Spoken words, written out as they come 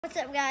What's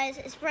up, guys?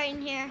 It's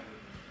Brighton here.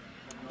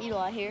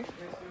 Eli here.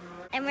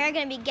 And we're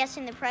going to be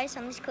guessing the price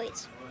on these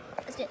cleats.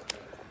 Let's do it.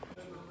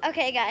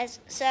 Okay, guys.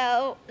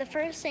 So, the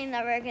first thing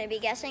that we're going to be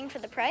guessing for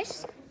the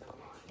price,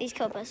 these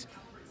copas.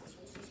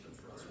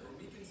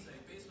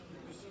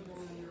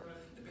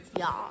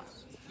 Yeah.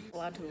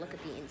 Allowed to look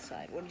at the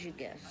inside. What did you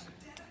guess?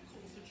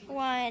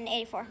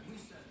 $184.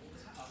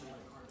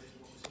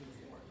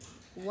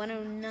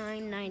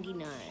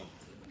 $109.99.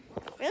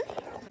 Really?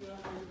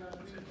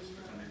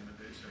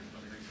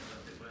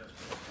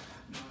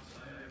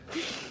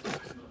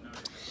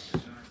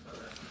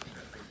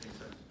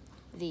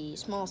 The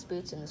smallest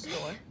boots in the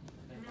store.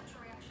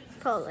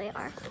 Probably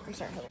are. I'm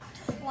sorry,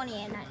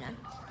 $28.99.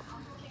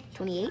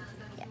 28?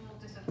 Yeah.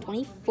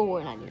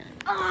 $24.99.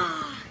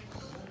 Ah!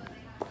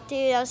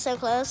 Dude, that was so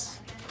close.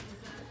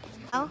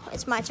 Oh,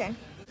 it's my turn.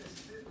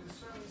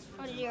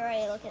 How did you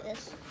already look at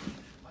this?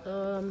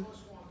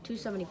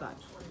 $275.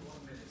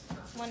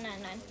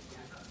 $199.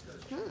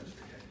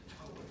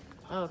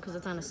 Oh, because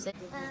it's on a sale.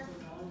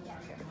 Yeah,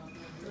 sure.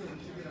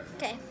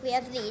 Okay, we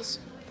have these.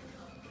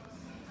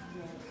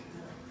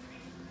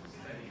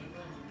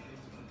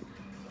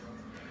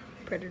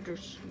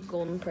 Predators.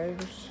 Golden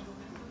predators.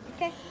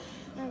 Okay,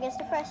 now guess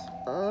the price.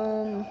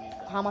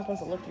 How am I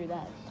supposed to look through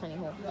that tiny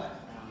hole?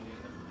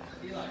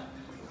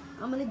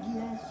 I'm gonna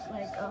guess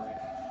like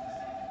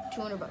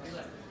 $200.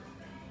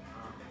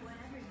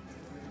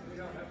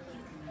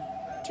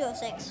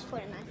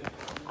 $206.49.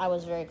 I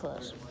was very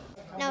close.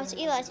 Now it's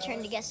Eli's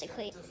turn to guess the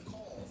cleat.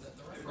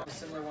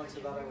 Similar ones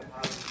about it.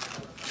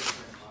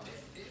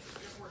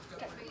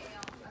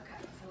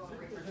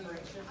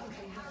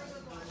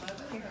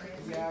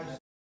 Yeah.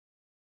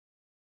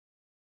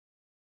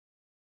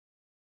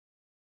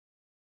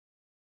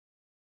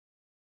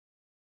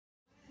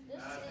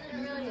 This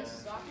isn't really a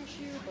soccer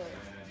shoe,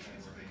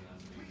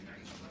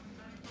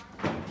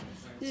 but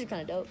these are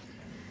kind of dope.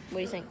 What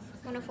do you think?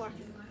 104.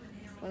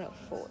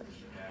 104.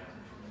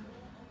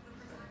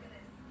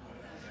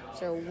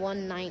 So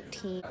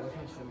 119.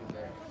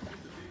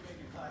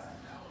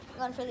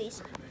 Going for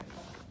these.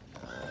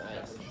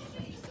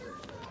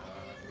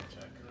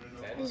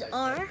 These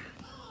are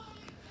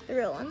the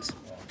real ones.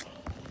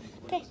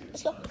 Okay,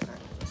 let's go.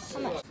 How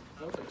much?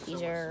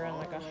 These are around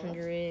like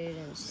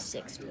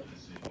 160.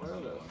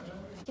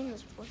 I've seen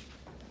this before.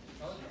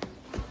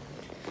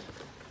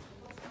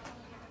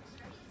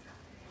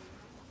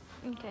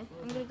 Okay,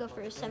 I'm gonna go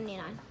for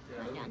 79.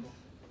 Right down.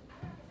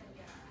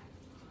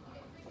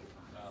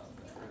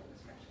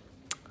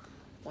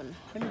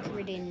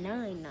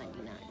 $109.99.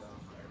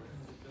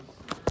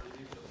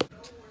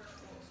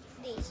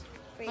 These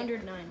for you.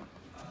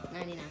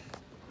 $109.99.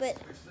 But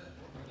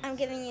I'm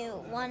giving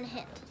you one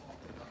hint.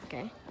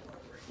 Okay.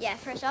 Yeah,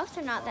 first off,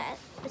 they're not that.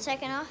 But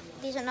second off,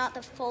 these are not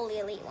the fully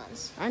elite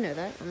ones. I know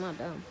that. I'm not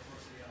dumb.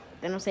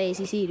 They don't say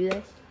ACC, do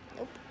they?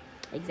 Nope.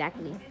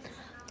 Exactly.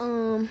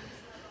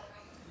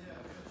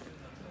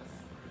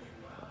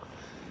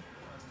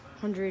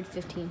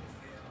 115.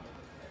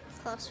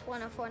 Close.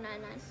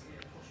 104.99.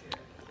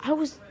 I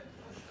was.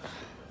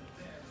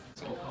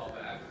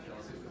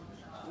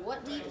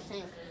 What do you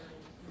think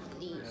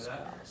these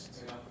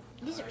cost?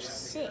 These are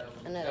sick.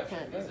 I know they're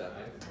kind of dope.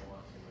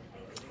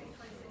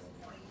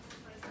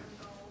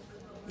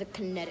 The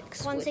kinetic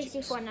switches.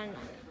 $164.99.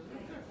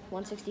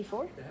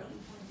 164?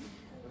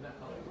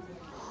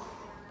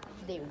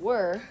 They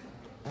were.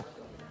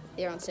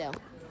 They're on sale.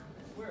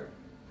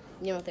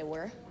 You know what they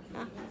were?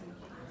 Huh?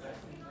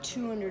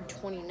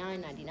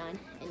 $229.99.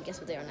 And guess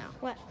what they are now?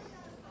 What?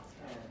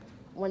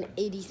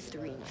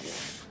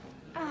 $183.99.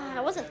 I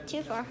wasn't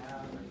too far.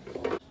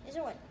 Is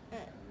it what?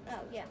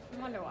 Oh, yeah.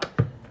 Wonder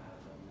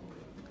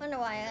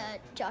why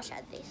Josh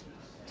had these.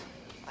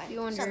 Why?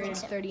 Something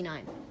simple.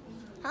 $239.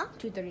 Huh?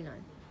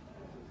 $239.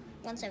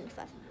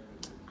 175.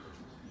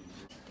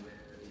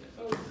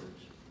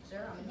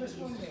 Sir,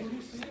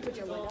 put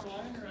your leg up.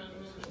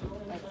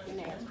 Like in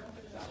there.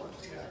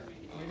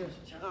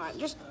 All right,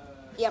 just.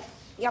 Yep.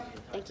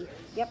 Thank you.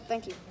 Yep.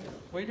 Thank you.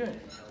 What are you doing?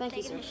 Thank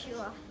you, Taking sir. his shoe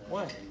off.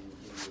 What?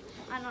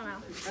 I don't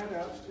know.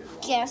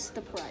 Guess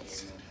the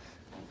price.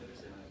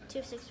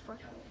 $264.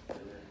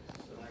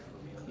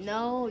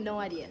 No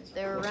idea.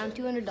 They're around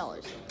 $200.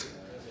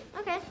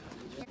 Okay.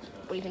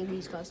 What do you think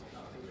these cost?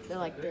 They're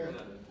like the.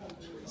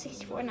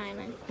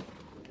 $64.99.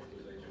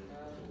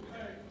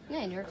 Yeah,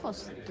 and you're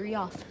close. 3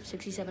 off.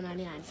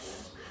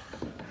 $67.99.